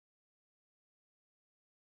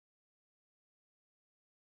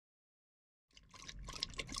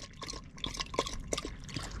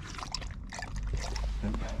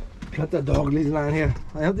plenty of dog leads lying here.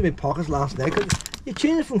 I emptied my pockets last night because you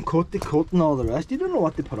change from coat to coat and all the rest. You don't know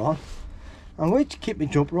what to put on. I'm going to keep my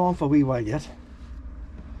jumper on for a wee while yet.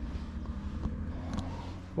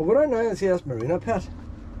 We'll go down now and see this marina pet.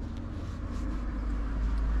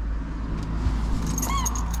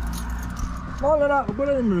 Oh, look at that, we'll go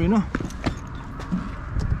down the marina.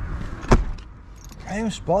 Prime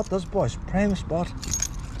spot, this boys, prime spot.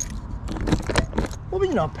 What would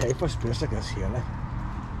you not pay for space like this here, like?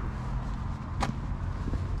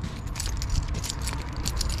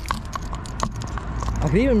 I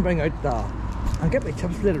could even bring out and get my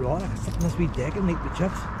chips later on. I could sit on this wee deck and make the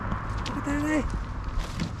chips. Look at that, eh?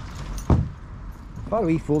 Got a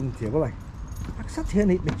wee folding table, like. I could sit here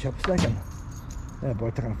and eat my chips, like, and yeah,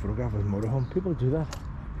 boy taking a photograph of his motorhome. People do that.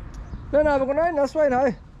 No, we're going down this way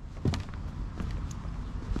now.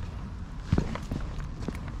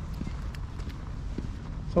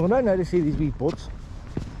 So we're down now to see these wee boats.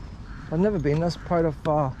 I've never been this part of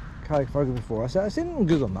Carrickfergus before. I've seen it on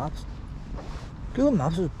Google Maps. Google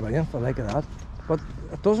Maps is brilliant for like that, but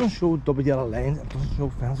it doesn't show double yellow lines, it doesn't show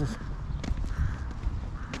fences.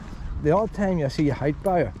 The odd time you see a height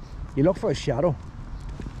barrier, you look for a shadow.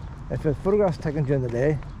 If a photograph's taken during the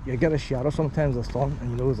day, you get a shadow sometimes of the sun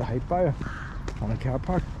and you know there's a height barrier on a car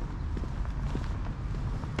park.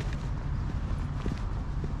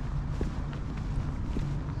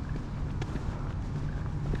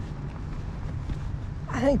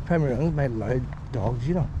 I think Pomeranians might allow dogs,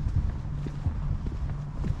 you know.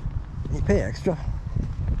 You pay extra.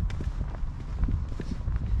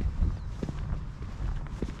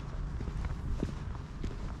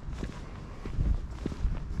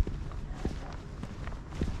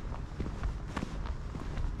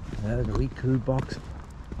 There's a wee cool box.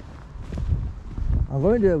 I'm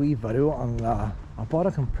going to do a wee video on I bought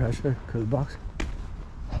a compressor cool box.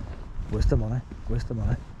 Waste of money, waste of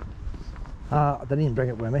money. I didn't even bring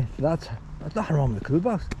it with me. There's nothing wrong with the cool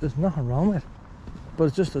box. There's nothing wrong with it. But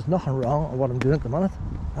it's just there's nothing wrong with what I'm doing at the minute.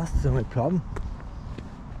 That's the only problem.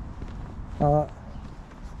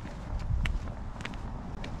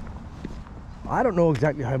 I don't know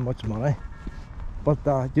exactly how much money, but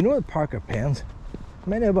you know the Parker pens?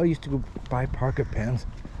 Many of us used to go buy Parker pens.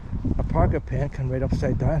 A Parker pen can write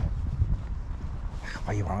upside down.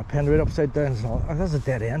 Why you want a pen to write upside down? That's a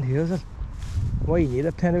dead end here, is it? Why you need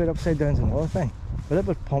a pen to write upside down is another thing. But it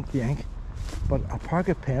would pump the ink. But a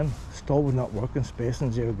Parker pen still would not work in space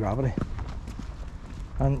and zero gravity.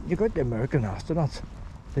 And you got the American astronauts.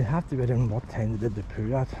 They have to write in what time they did the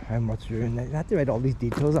pool at, how much urine. They have to write all these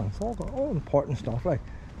details on. It's all important stuff, right?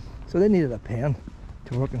 So they needed a pen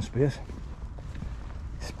to work in space.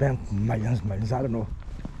 Spent millions, I don't know.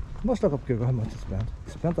 Must look up Google how much it spent.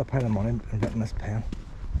 Spent a pile of money in getting this pen.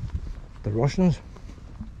 The Russians,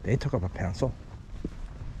 they took up a pencil.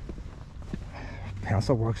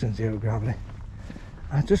 Pencil works in zero gravity.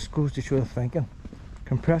 And it just goes to show the thinking.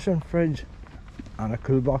 Compressor fridge and a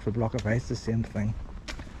cool box with a block of ice, the same thing.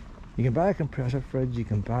 You can buy a compressor fridge, you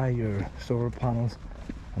can buy your solar panels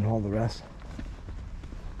and all the rest.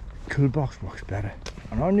 Cool box works better.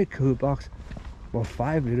 And our new cool box, well,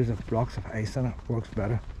 5 litres of blocks of ice in it works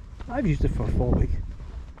better. I've used it for a full week.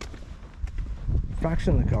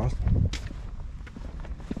 Fraction of the cost.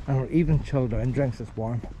 And we're even chilled down drinks that's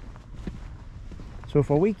warm. So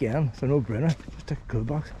for a weekend, it's a no-brainer. Just take a cool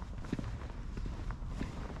box.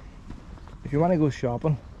 If you want to go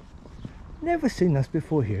shopping, never seen this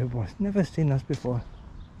before here, boys. Never seen this before.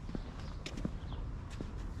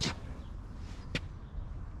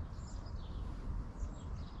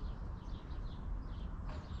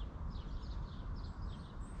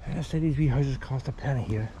 I say these wee houses cost a penny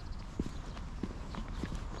here.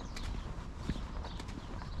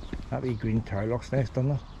 That wee green tower looks nice,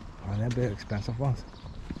 doesn't it? Oh, they're big expensive ones.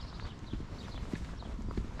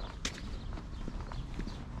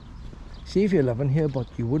 See if you're living here, but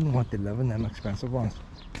you wouldn't want to live in them expensive ones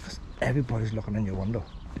because everybody's looking in your window.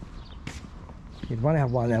 You'd want to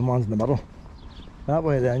have one of them ones in the middle. That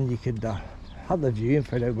way then you could have the view and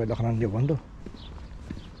find out by looking in your window.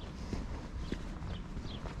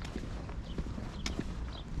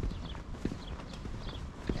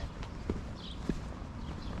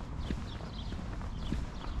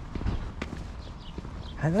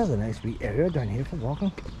 And there's a nice wee area down here for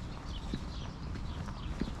walking.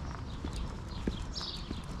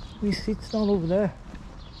 Wee seats down over there.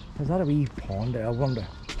 Is that a wee pond there, I wonder?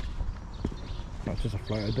 No, it's just a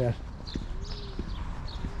flower bed.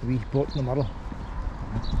 A wee boat in the middle.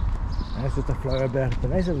 And it's just a flower bed.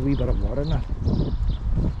 But nice, there's a wee bit of water in it.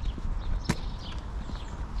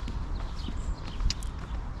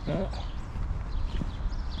 Yeah.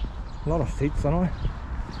 A lot of seats anyway.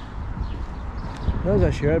 There's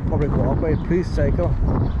a shared public walkway. Please cycle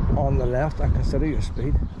on the left and consider your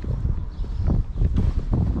speed.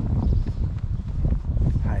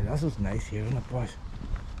 Hi, this is nice here, isn't it, boys?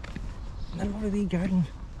 And a lot of wee gardens.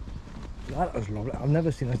 That is lovely. I've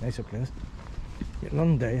never seen this nicer place. Yet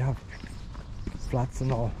London have flats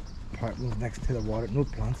and all, apartments next to the water, no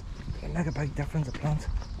plants. They make a big difference, the plants.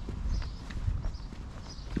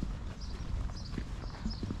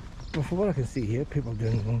 But from what I can see here, people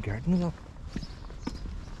doing their own gardens up.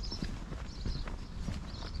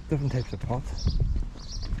 Different types of pots.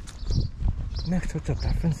 Makes such a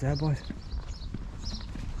difference there, boys.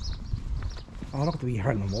 Oh, look at the wee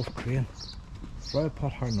herd and the wolf crane. Flower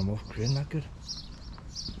pot, herd and the wolf crane, that good.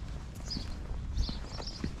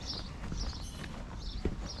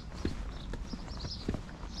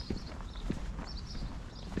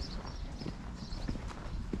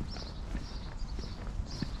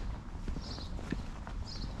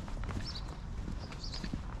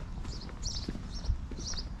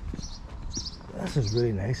 This is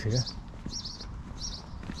really nice here.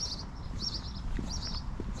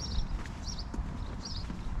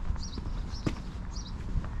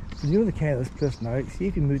 You know the kind of this place now, see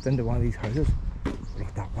if you moved into one of these houses, look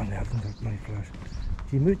at that one there, hasn't got many flowers.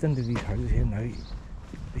 If you moved into these houses here now, you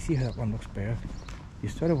see how that one looks bare. You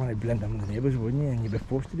sort of want to blend in with the neighbours, wouldn't you? And you'd be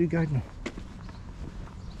forced to do gardening.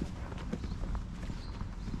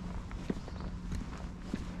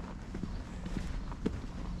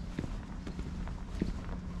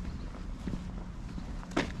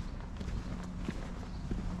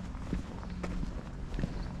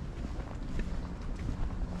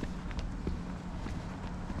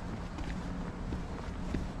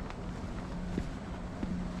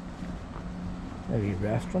 Maybe a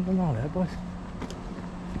restaurant and all that, boys.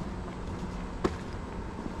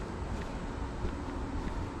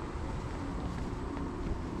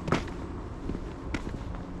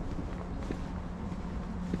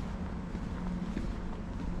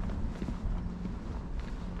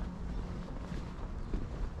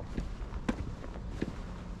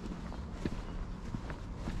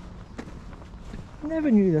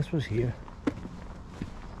 Never knew this was here.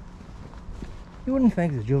 You wouldn't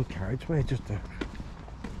think it's Joe Carrickfergus, just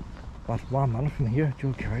about 1 minute from here,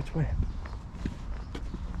 Joe Carrickfergus.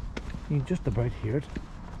 You can just about hear it.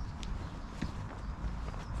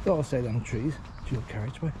 Still outside them trees, Joe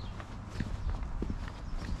Carrickfergus.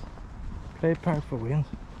 Play park for Waynes.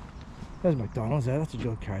 There's McDonald's there, that's a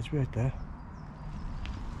Joe Carrickfergus right there.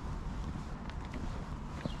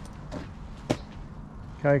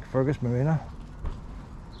 Carrickfergus Marina.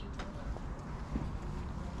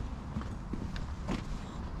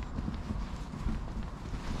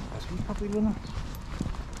 Puppy Luna.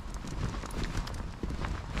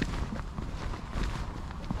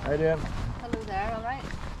 How you doing? Hello there, alright?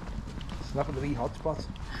 Snuff at the wee hot spots.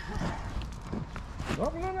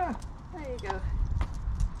 Look, Luna! There you go.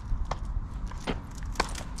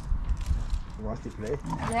 You watch you play?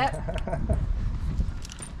 Yep.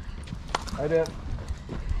 How you doing?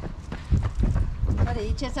 What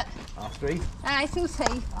age is it? 3. Aye, so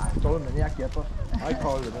safe. I told him maniac yet, but I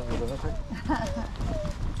called it in the winter.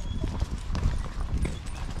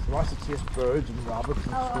 He wants to chase birds and rabbits and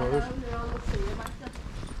squirrels. I know, they're all the same, aren't they?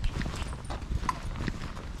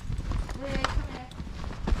 Hey, come here.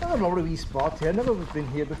 There's a lovely wee spot here. Never been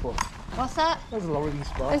here before. What's that? There's a lovely wee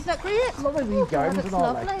spot. Isn't it great? Lovely wee Oh, gardens God, and all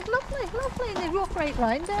lovely, that. lovely. And they walk right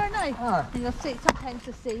round there now. Ah. And you'll see sometimes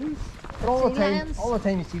the seals. But all the Sea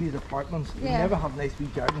time you see these apartments, they Yeah. never have nice wee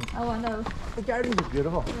gardens. Oh, I know. The gardens are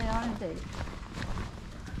beautiful. They are indeed.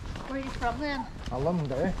 Where are you from then? I love them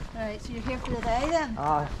there. Right, so you're here for the day then?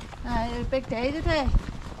 Ah, It's a big day today.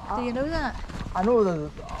 Do you know that? I know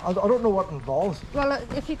that. I don't know what it involves. Well,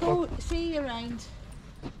 if you go see around,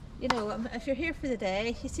 you know, if you're here for the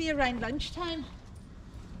day, you see around lunchtime,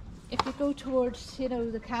 if you go towards, you know,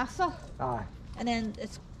 the castle, Aye. and then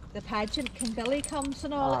it's the pageant, King Billy comes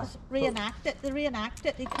and all, Aye. it's reenacted, they reenact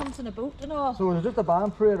it, he comes in a boat and all. So is it just a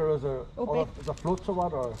band parade, or is there Oh, is there floats or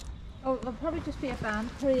what? Or Oh, it'll probably just be a band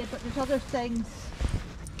parade, but there's other things,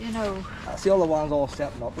 you know. I see all the ones all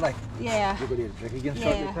setting up like. Yeah. Everybody to drink again,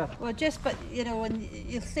 something like Yeah, that. well, just, but you know, and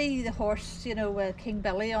you'll see the horse, you know, with King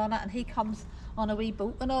Billy on it, and he comes on a wee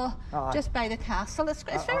boat and all, Aye. just by the castle. It's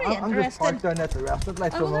very I'm just interesting. parked down there to rest it,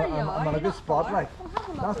 like, Oh, so well, there I'm you are, in a you're good not spot, far. like. Well, have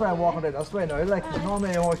a look That's why I'm around. walking down this way now, like. Aye.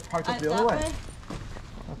 Normally I always park up Out the other that way. way.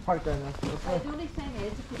 I'm parked down this way. The only thing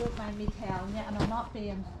is, if you don't mind me telling you, and I'm not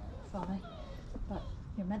being funny, but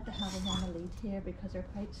you're meant to have them on the lead here because they're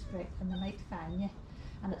quite strict and they might fine you.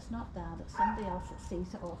 And it's not that, it's somebody else that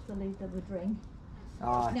sees it off the lead that would ring.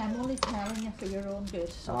 Aye. Now, I'm only telling you for your own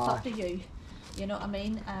good, so it's up to you. You know what I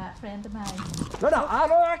mean? A friend of mine. No, I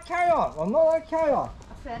know that carry on. I know that carry on.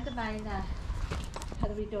 A friend of mine had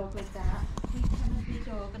a wee dog like that. Wee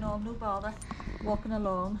dog and all, no bother, walking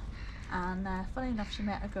along. And funny enough, she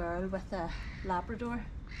met a girl with a Labrador.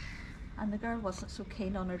 And the girl wasn't so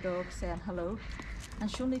keen on her dog saying hello. And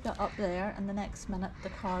she only got up there, and the next minute the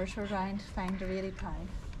cars were round, fined her £80.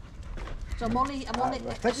 So I'm only.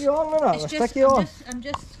 Stick you on, Luna. It's Stick you on. I'm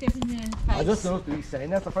just giving you advice. I just know to be saying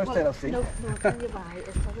that's the first time I've seen. No, I'll tell you why.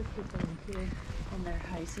 It's other people in here in their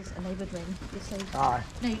houses, and they would ring. You see. Aye.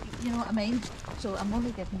 Now, you know what I mean. So I'm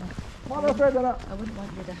only giving you. What else right now? I wouldn't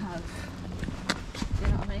want you to have. You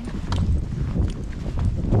know what I mean?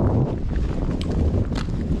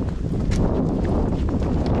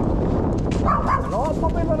 No,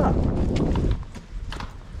 puppy, Luna.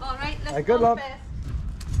 All right. Let's Hey, go. good luck. Beth.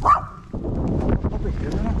 Puppy's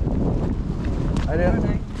good, Luna. How do you?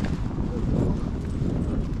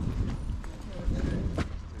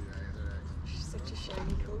 She's such a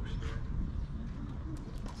shiny coat.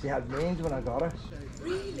 She had mange when I got her.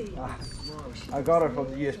 Really? I got her from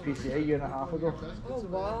the USPCA a year and a half ago. Oh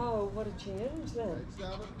wow, what a change then.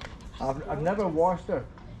 I've never washed her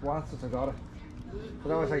once since I got her. But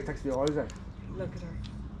that was like takes the oils out. Look at her.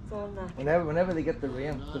 It's all natural. Whenever they get the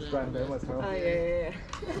rain, just round down with her. Oh yeah.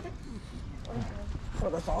 Oh,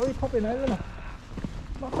 that's all the puppy now, Luna.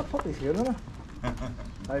 Not the puppy's here, Luna.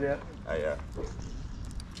 How do you? Oh yeah.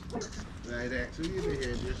 Right, actually, you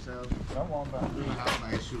behave yourself. Come on, man. You have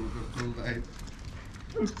my shoulder pulled out.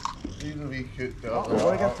 Even we cooked Oh, up. we're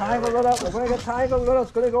going to get tangled with it. We're going to get tangled with it.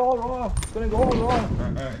 It's going to go all wrong. It's going to go all wrong.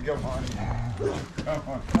 Come on. Come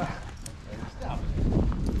on.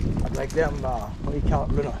 I'd like them, what do you call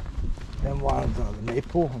it, Luna? Them ones, the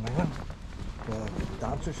maypole, and like that. The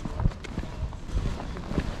dancers.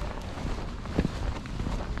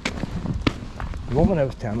 The woman I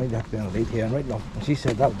was telling me that been a lead here, and right, love, and she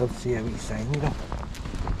said that would see a wee sign, you know.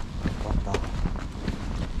 But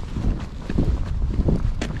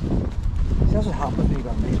see, that's what happens when you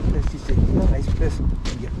got a nice place. She said, you got a nice place,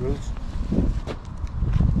 you get rules.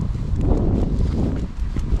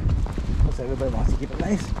 Because everybody wants to keep it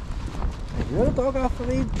nice. If you let a dog off the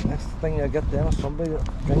lead, next thing you get them is somebody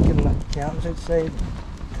drinking the cans outside.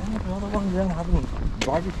 Then the other ones then having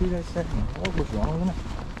barbecues outside, and all goes wrong, isn't it?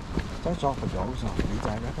 Starts off with dogs and off the leads,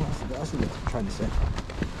 I reckon. That's what they're trying to say.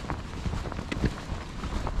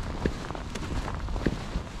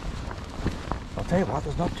 I'll tell you what,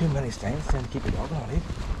 there's not too many signs saying to keep a dog on a lead.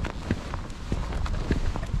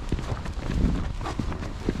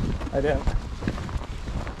 I don't.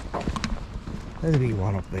 There's a wee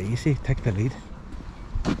one up there, you see, take the lead.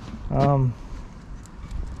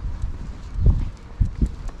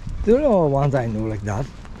 The only ones I know like that,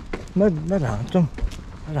 not Antrim.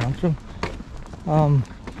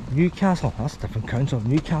 Newcastle, that's a different council.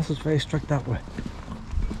 Newcastle's very strict that way.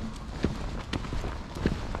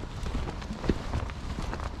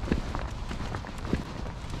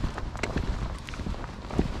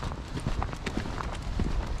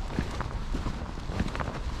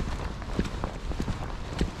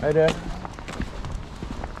 How do?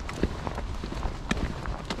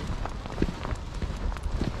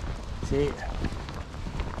 See, if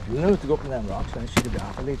you know to go up in them rocks, then she'd be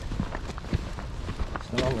off a lead.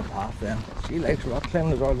 It's not on the path then. She likes rock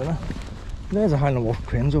climbing as well, doesn't she? There's a Highland Wolf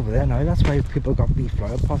cranes over there now. That's why people got wee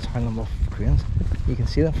flower pots, Highland Wolf cranes. You can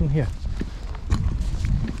see them from here.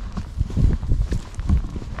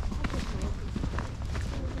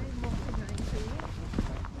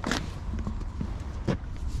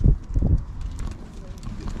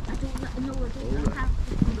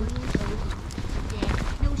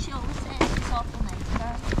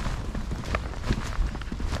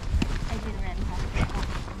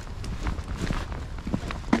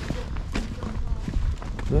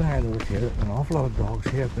 There's an awful lot of dogs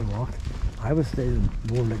here have been walked. I would say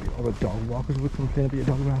more like the other dog walkers would complain about your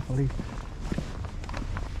dog raffle lead.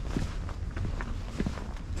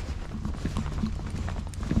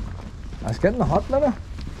 It's getting hot, Lena.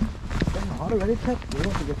 It's getting hot already, Pip. You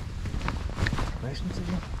don't have to get questions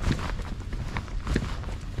again.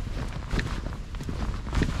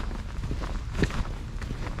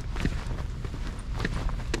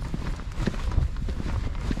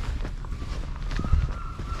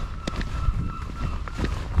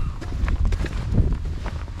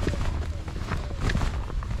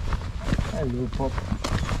 Hello, Pop.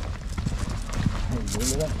 Hello, look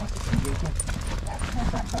at that.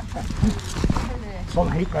 Some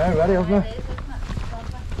heat now already, isn't there?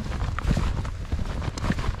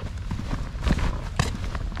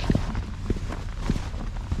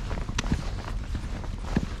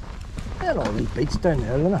 There are all these beats down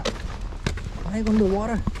there, isn't there? I go in the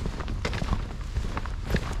water.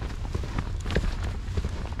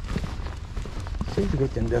 See if we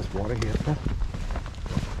get in this water here, but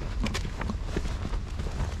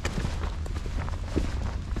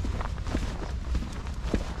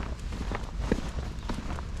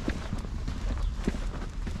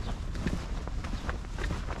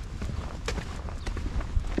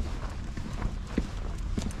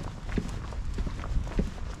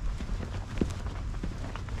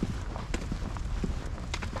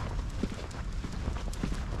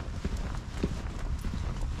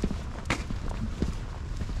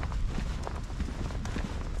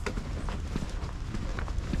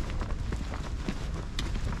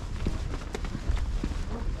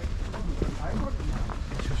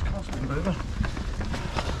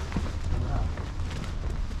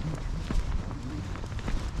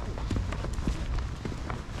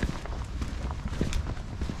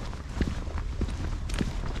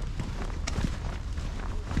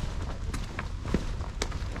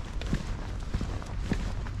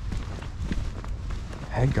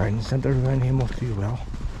head garden centre around here must do well.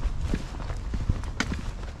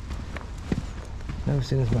 Never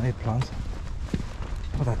seen as many plants.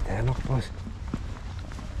 Oh, that there, look, boys.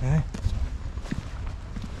 Yeah,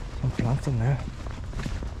 some plants in there.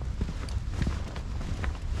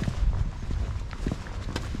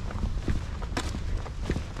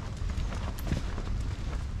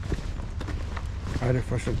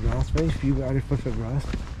 Artificial grass, very few artificial grass.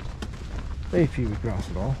 Very few with grass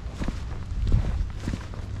at all.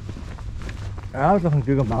 I was looking at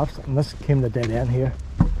Google Maps and this came to the dead end here.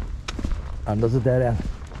 And there's a dead end.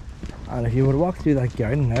 And if you were to walk through that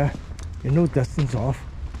garden there, you're no distance off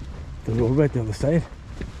the road right the other side.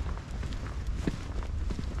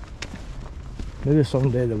 Maybe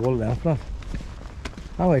someday they will lengthen it.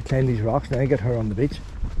 I might climb these rocks and I get her on the beach.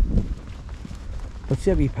 But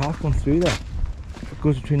see a wee path going through there. It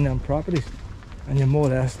goes between them properties and you're more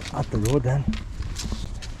or less at the road then.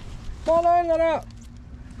 Come on down there!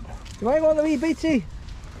 You might go on the wee beachy.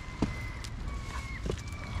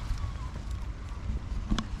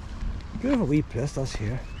 Beautiful wee place that's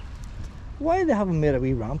here. Why they haven't made a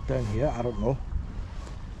wee ramp down here, I don't know.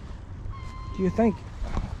 Do you think?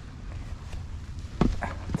 I'll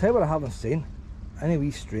tell you what I haven't seen. Any wee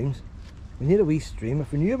streams. We need a wee stream.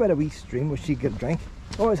 If we knew about a wee stream where she could drink,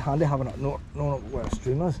 it's always handy having it, knowing where a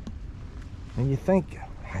stream is. And you think,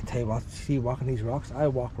 I tell you what, see walking these rocks, I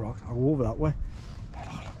walk rocks, I'll go over that way.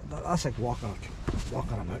 That's like walking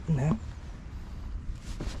a mountain now.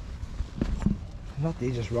 Not the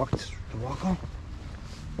easiest rocks to walk on.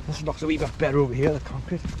 This looks a wee bit better over here, the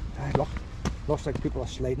concrete. Looks like people are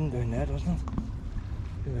sliding down there, doesn't it?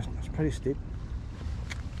 It's pretty steep.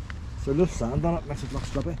 So a little sand on it makes it look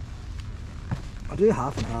slippy. I'll do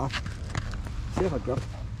half and half. See if I grip.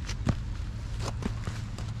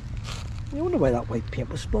 You wonder why that white paint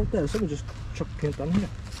was spilled there. Someone just chucked paint on here.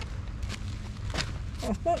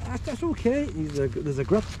 That's okay. There's a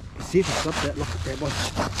grip. You see if it's up there. Look at that one.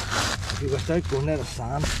 If you without going there, the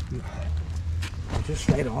sand, you just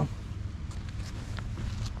slide on.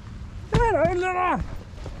 Come here, Luna!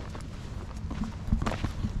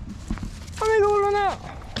 How are you going, Luna?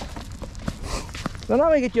 So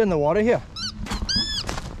now we get you in the water here.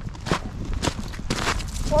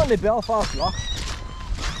 On the Belfast Lock.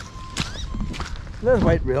 There's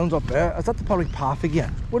white railings up there. Is that the public path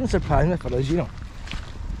again? Wouldn't surprise me if it is, you know.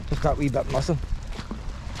 Just that wee bit missing.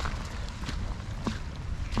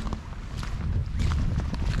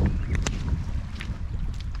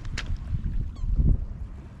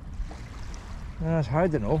 Yeah, it's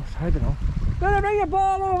hard to know. It's hard to know. Luna, bring your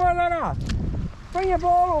ball over, Luna! Bring your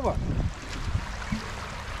ball over.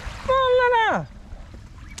 Come on, Luna!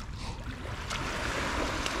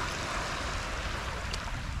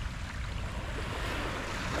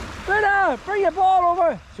 Luna, bring your ball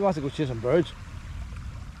over. She wants to go chase some birds.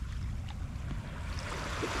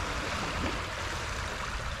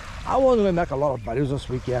 I wasn't going to make a lot of videos this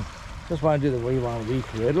weekend. Just want to do the wee one week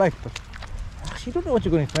raid like, but you don't know what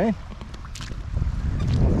you're going to find.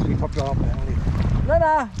 Let's be popped up penalty.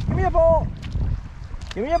 Luna, give me a ball.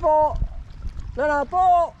 Give me a ball. Luna,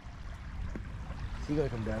 ball. Is he going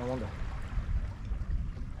to come down, I wonder?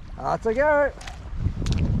 That's a go.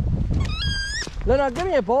 Luna, give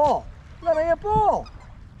me a ball. Luna, your ball.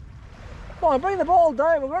 Come on, bring the ball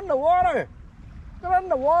down. We're in the water. We're in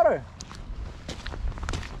the water.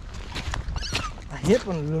 I hate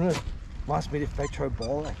when Luna wants me to fetch her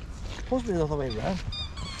ball. Like, it's supposed to be the other way around.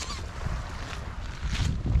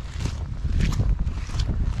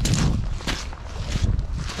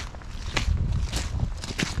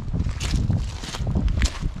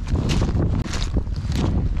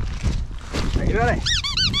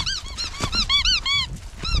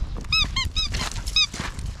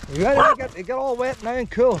 We gotta get all wet now and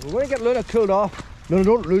cool. We're gonna get Luna cooled off. Luna,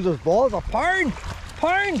 don't lose those balls. A pound!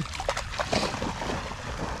 Pound!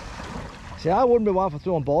 See, I wouldn't be one for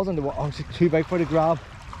throwing balls into water. Honestly, too big for the grab.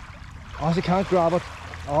 Honestly, can't grab it.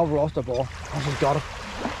 Oh, I've lost the ball. Honestly, got it.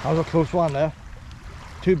 That was a close one there.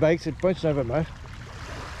 Too big, so it bounced out of my mouth.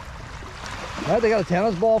 Now they got a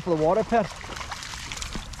tennis ball for the water pit.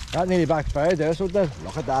 That nearly backfired there, so it did.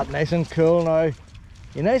 Look at that, nice and cool now.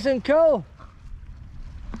 You're nice and cool.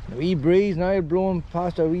 A wee breeze now blowing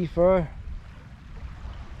past our wee fur.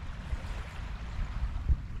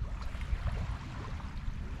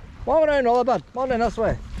 Come on down a little bit. Come on down this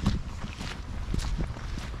way.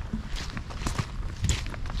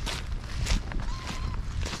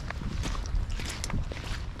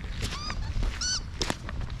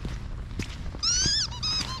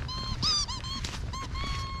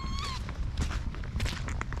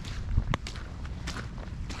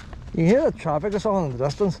 You can hear the traffic or something in the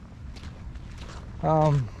distance.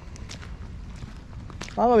 I'm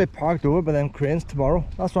going to be parked over by them cranes tomorrow.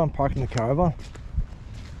 That's why I'm parking the caravan.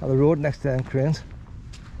 On the road next to them cranes.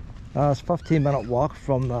 It's a 15-minute walk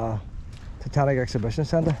from the Titanic Exhibition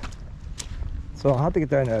Centre. So I had to get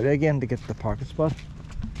down early again to get the parking spot.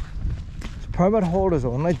 It's permit holders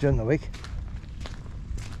only during the week.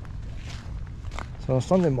 So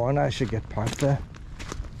Sunday morning I should get parked there.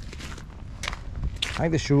 I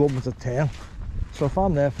think the show opens at 10, so if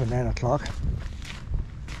I'm there for 9 o'clock,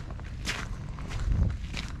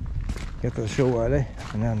 get to the show early,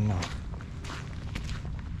 and then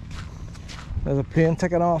there's a plane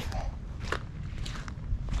taking off.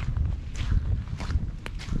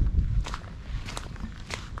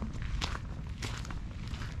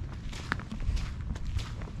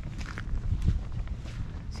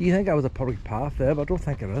 See, you think I was a public path there, but I don't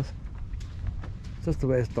think it is. It's just the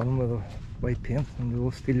way it's done with the white paint and the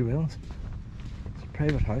old steel railings. It's a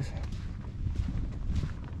private house.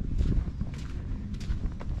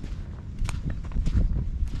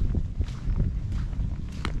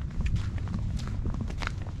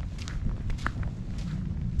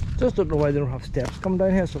 Just don't know why they don't have steps coming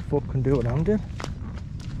down here so folk can do what I'm doing.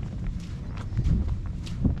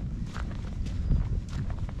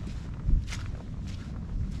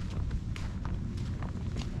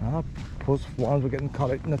 I suppose ones were getting cut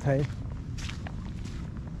out in the time.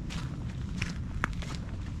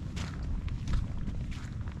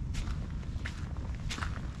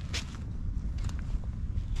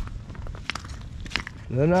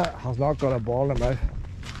 Luna has not got a ball in her mouth.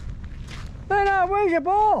 Luna, where's your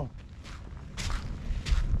ball?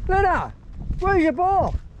 Luna, where's your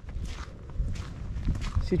ball?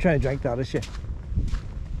 She's trying to drink that, is she?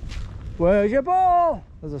 Where's your ball?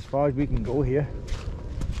 That's as far as we can go here.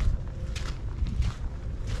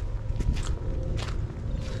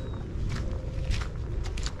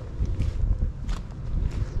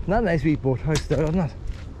 Isn't that a nice wee boathouse there, isn't it?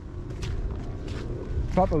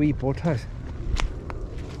 Proper wee boathouse.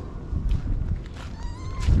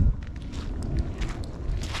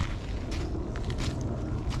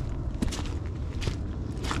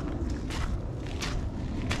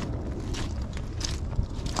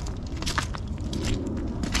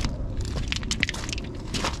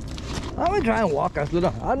 I'm going to try and walk us,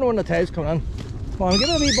 Luna. I don't know when the tide's coming in. Come on, give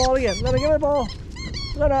me a wee ball again. Luna, give me a ball.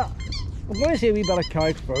 Luna, I'm going to see a wee bit of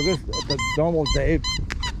Carrickfergus at the normal day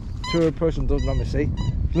tour person doesn't let me see.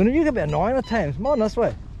 Luna, you can be annoying at times. Come on this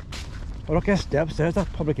way. Oh, look, there's steps. There's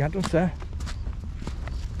that public entrance there.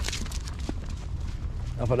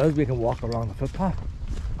 If it is, we can walk around the footpath.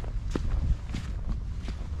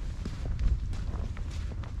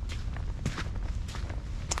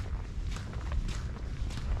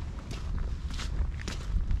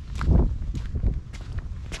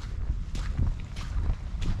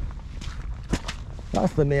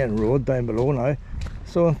 That's the main road down below now.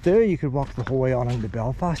 So in theory you could walk the whole way on into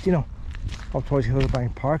Belfast, you know, up towards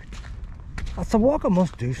Hillsbank Park. That's a walk I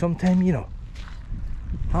must do sometime, you know.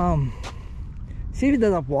 See if you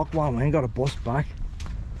did that walk one way and got a bus back.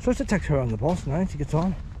 So it takes her on the bus now and she gets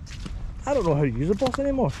on. I don't know how to use a bus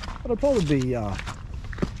anymore. But it'll probably be what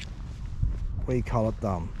do you call it,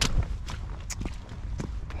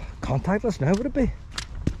 contactless now, would it be?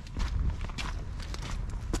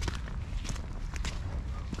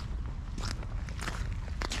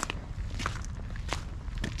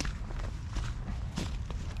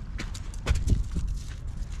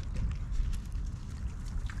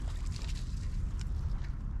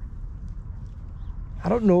 I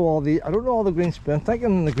don't know all the green spaces. I'm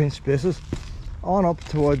thinking the green spaces on up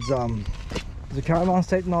towards the caravan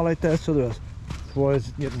site and all out there, so there's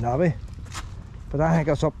towards Newton Abbey. But I think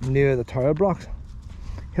it's up near the tower blocks.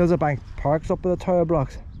 Hillsbank Park's up with the tower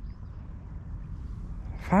blocks.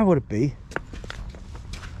 Where would it be?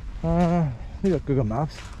 Look at Google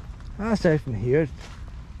Maps. I say from here,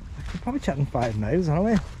 I'm probably chatting 5 miles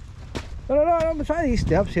anyway. No, I'm trying these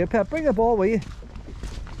steps here, Pep. Bring the ball with you.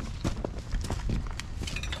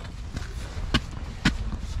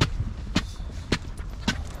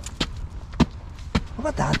 Look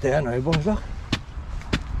at that there now, boys, look.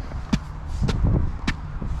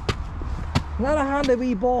 Another handy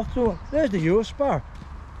wee ball through it. There's the Eurospar.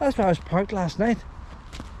 That's where I was parked last night.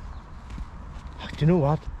 Oh, do you know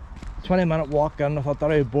what? 20-minute walk in, I thought that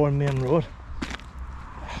would bore main road.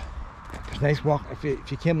 It's a nice walk. If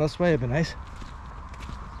you came this way, it'd be nice.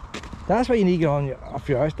 That's why you need to get on off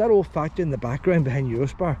your house. That old factory in the background behind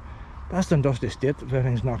Eurospar, that's the industrial estate that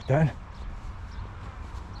everything's knocked down.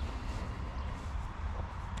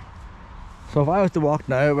 So if I was to walk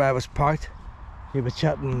now where I was parked, you'd be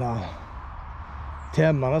chatting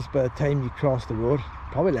 10 minutes by the time you cross the road.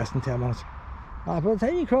 Probably less than 10 minutes. By the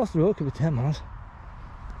time you cross the road, it could be 10 minutes.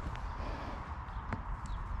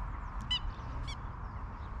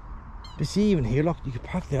 But see, even here, look, you could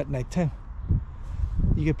park there at night time.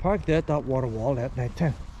 You could park there at that water wall at night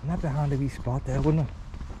time. And that'd be a handy wee spot there, wouldn't it?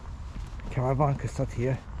 Caravan could sit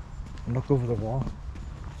here and look over the wall.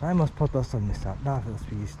 So I must put this on the sat nav for this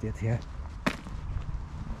wee estate here.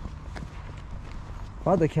 If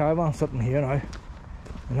I had the caravan sitting here now,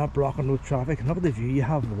 and not blocking no traffic, and look at the view you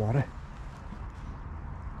have of the water.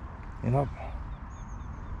 You know.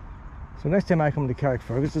 So next time I come to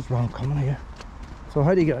Carrickfergus, that's where I'm coming here. So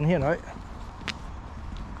how do you get in here now?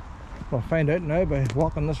 We'll find out now by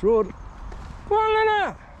walking this road. Come on,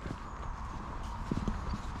 Lena!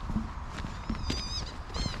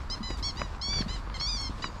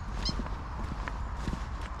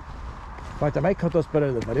 In fact, I might cut this bit out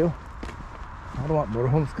of the video. I don't want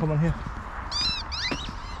motorhomes coming here.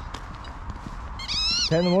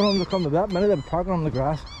 Then the motorhomes will come to that minute, they'll be parking on the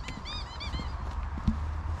grass.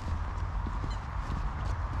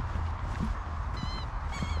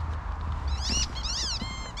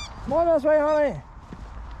 Come on this way, honey.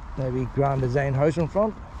 Maybe grand design house in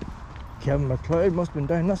front. Kevin McLeod must have been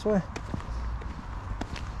down this way.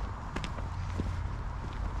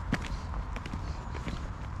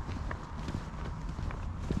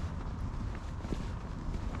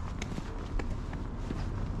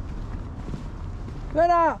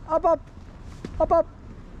 Lena, up, up, up, up.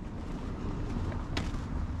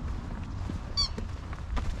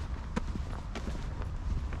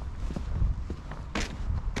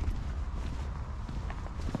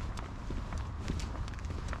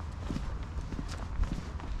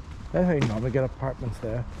 That's how you normally get apartments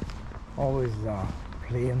there. Always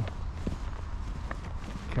plain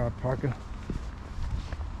car parking.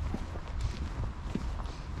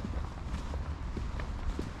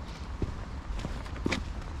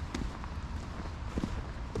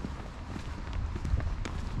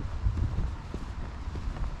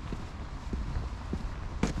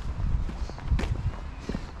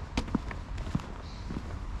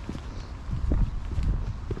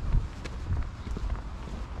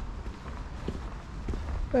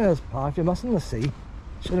 There's path, you're missing the sea.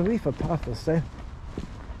 Should have reef a path this time.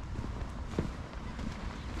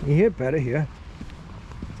 You hear better here.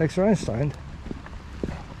 It's like surround sound.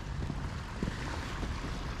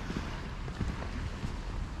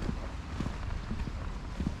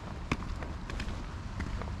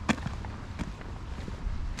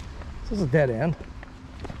 This is a dead end.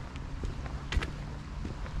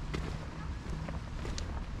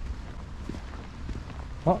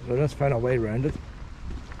 Oh, they just found a way around it.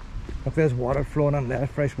 If there's water flowing in there,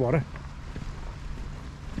 fresh water.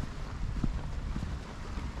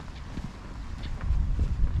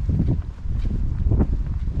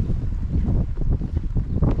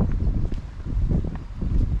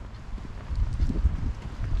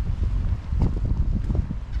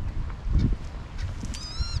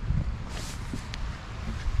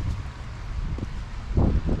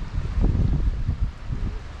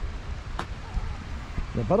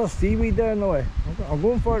 There's a bit of seaweed there in the way. I'm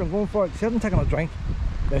going for it, I'm going for it. She hasn't taken a drink.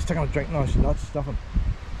 She's taking a drink now, she's not stuffing.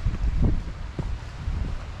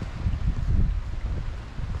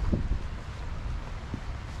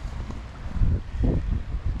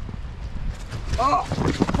 Oh!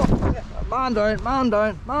 Fuck. Man down, man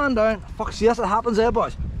down, man down. Fuck, see, that's what happens there,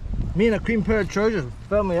 boys. Me in a cream pair of trousers,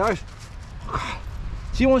 fill me out.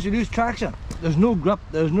 See, once you lose traction, there's no grip,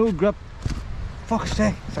 there's no grip. Fuck's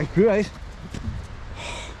sake, it's like pure ice.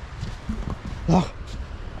 Look.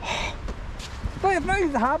 If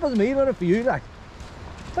things happen to me, not for you, like.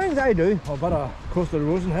 Things I do. I'll better cross the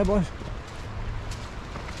roads in here, boys.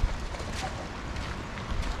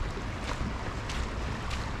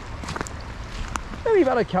 A wee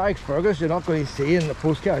bit of Carrickfergus you're not going to see in the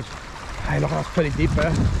postcards. Hey, look, that's pretty deep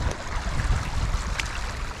there.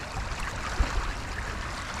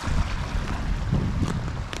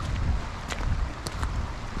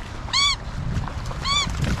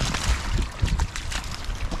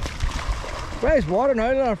 Fresh water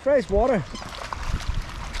now, Leonard, fresh water.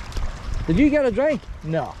 Did you get a drink?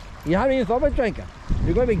 No. You haven't even thought about drinking.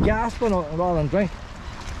 You're going to be gasping rather than drink.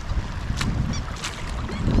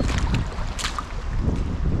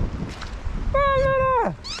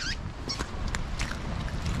 Oh,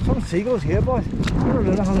 some seagulls here, boys.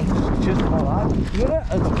 Luna hasn't chased them all that. Luna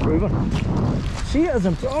is improving. She is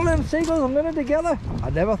improving. All them seagulls and Luna together. I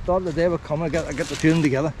never thought the day would come and get the two of them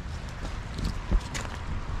together.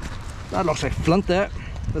 That looks like flint there.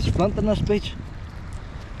 There's flint in this beach.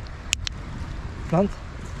 Flint.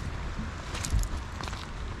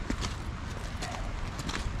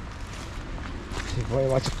 See, boy,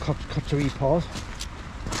 watch it cut your wee paws.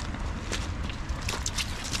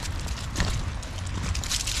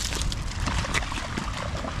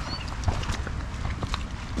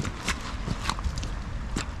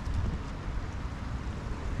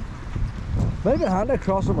 Maybe a hand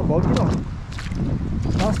across from above, you know.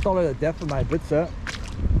 That's all out of the depth of my boots there.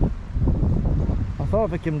 I thought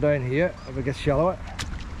if it came down here, it would get shallower.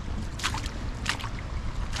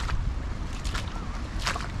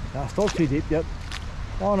 Nah, still too deep yet.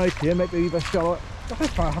 On out here might be a wee bit shallower. Look how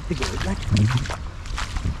far I have to go out, like.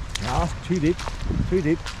 Nah, it's too deep. Too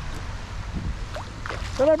deep.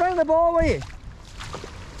 Did I bring the ball with you?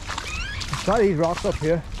 Try these rocks up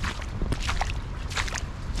here.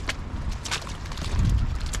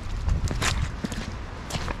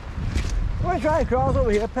 I'm going to try and cross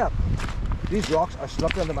over here, Pep. These rocks are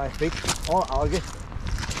slipping under my feet. All algae.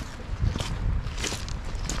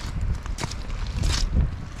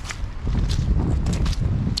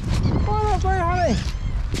 Oh, that's right, honey.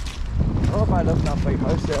 Oh, if I lived in that big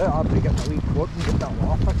house there, I'd be getting a wee coat and get that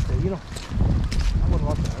wall fixed there, you know. I wouldn't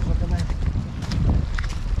want the house looking there.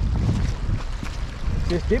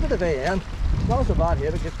 See, it's deep at the very end. It's not so bad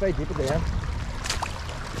here, but it gets very deep at the end.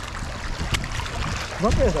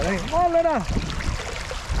 Look at this, come on, Luna!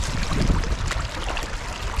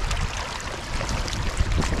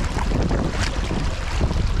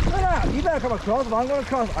 Luna, you better come across. If I'm going to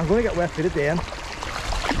cross, I'm going to get wet feet at the end.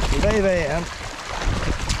 The very, very end.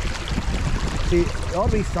 See, there ought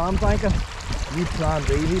to be sandbanking. You plan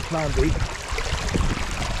B, you plan B.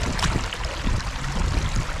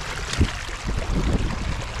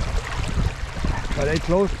 Pretty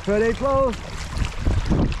close, pretty close.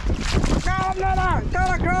 Come, Luna! Get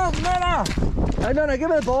across, Luna! Hey, Luna, give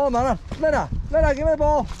me the ball, man. Luna, give me the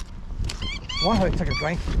ball. I want her to take a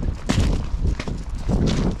drink.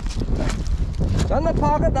 It's in the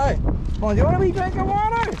pocket now. Come on, do you want a wee drink of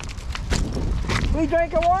water? Wee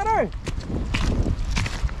drink of water?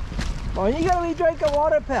 Come on, you get a wee drink of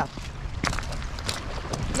water, Pep.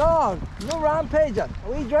 No rampaging.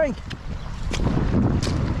 A wee drink.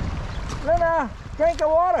 Luna, drink of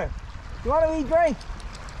water. You want a wee drink?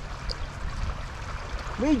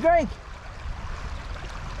 Wee drink.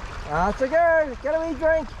 That's a girl. Get a wee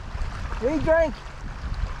drink. Wee drink.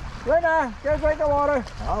 Luna, get a drink of water.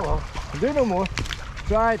 Oh well, I'll do no more.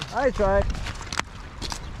 Tried. I tried.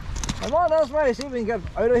 I'm on this way. See if we can get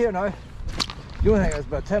out of here now. The only thing is,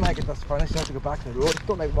 by the time I get this finished, I have to go back to the road.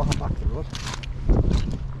 Don't like walking back to the road.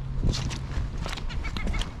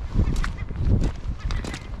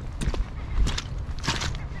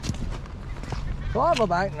 So I'll go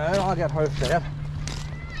back now. I'll get her fed.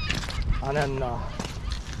 And then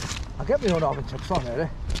I'll get my own oven chips on ready.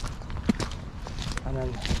 And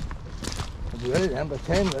then I'll be ready then by the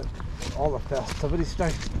time that all the festivities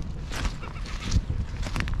start.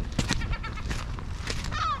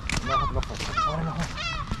 And I'll have to look for chips on now.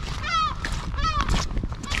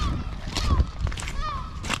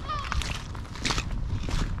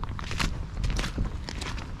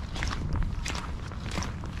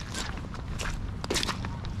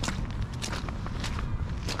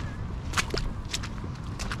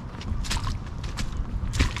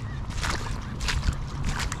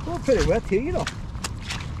 Pretty wet here, you know.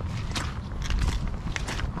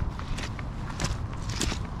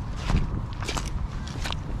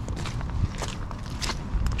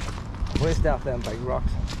 Waste out them big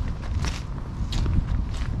rocks.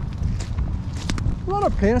 A lot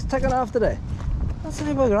of planes taking off today. That's the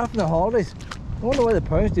people are off in the holidays. I wonder why the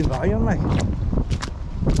pounds do value on like.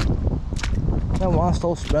 Then one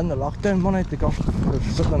still spending the lockdown money to go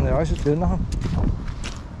sitting in the houses doing nothing.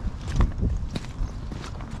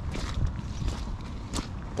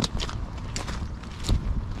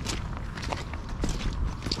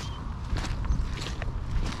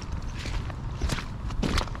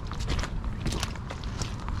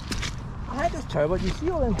 tell you what, you see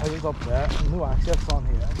all them houses up there and no access on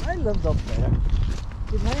here. If I lived up there,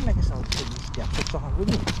 you'd really make yourself pretty steps or something,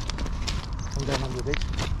 wouldn't you? Come down on the beach.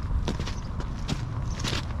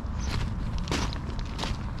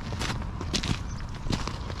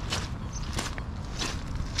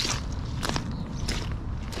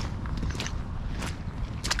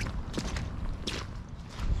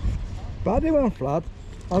 Battery went flat.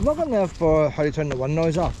 I was looking there for how to turn the wind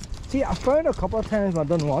noise off. See, I found it a couple of times when I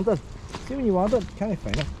didn't want it. See, when you want it, can't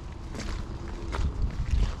find it.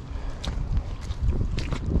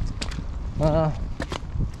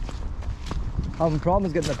 Having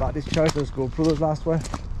problems getting the batteries charged as GoPro was last week.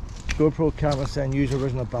 GoPro camera saying use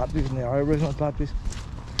original batteries, and they are original batteries.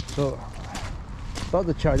 So I thought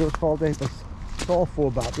the charger was faulty, but it's all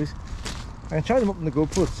 4 batteries. I can charge them up in the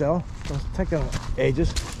GoPro itself, but it's taking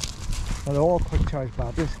ages. And they're all quick charge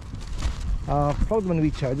batteries. Plugged them in the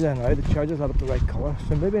wee charger there now. The charger's not up the right colour,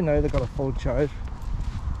 so maybe now they've got a full charge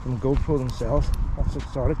from GoPro themselves. That's it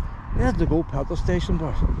started. There's the Go petrol station,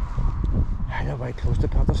 boys. They're right close to the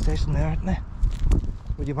petrol station there, aren't they?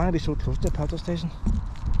 Would you want to be so close to the petrol station?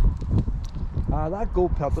 That Go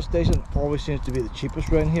petrol station always seems to be the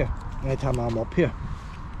cheapest around here anytime I'm up here.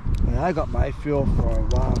 And I got my fuel for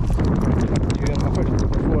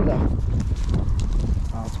 £1.32 before that.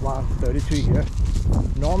 It's £1.32 here.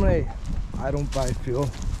 Normally I don't buy fuel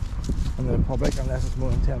in the Republic unless it's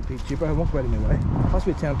more than 10p cheaper. I won't go out of my way. It has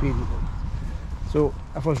to be 10p. So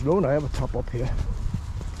if I was low now, I would top up here.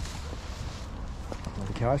 Well,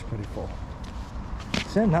 the car's pretty full.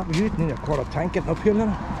 Saying that, we usually need a quarter tank getting up here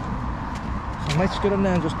now. So I might scoot in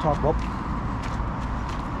there and just top up.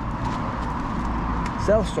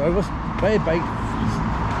 Self-service, very big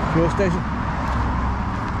fuel station.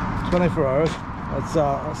 24 hours. It's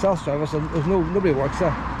self-service and there's nobody works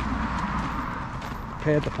there.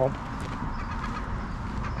 Pay at the pump.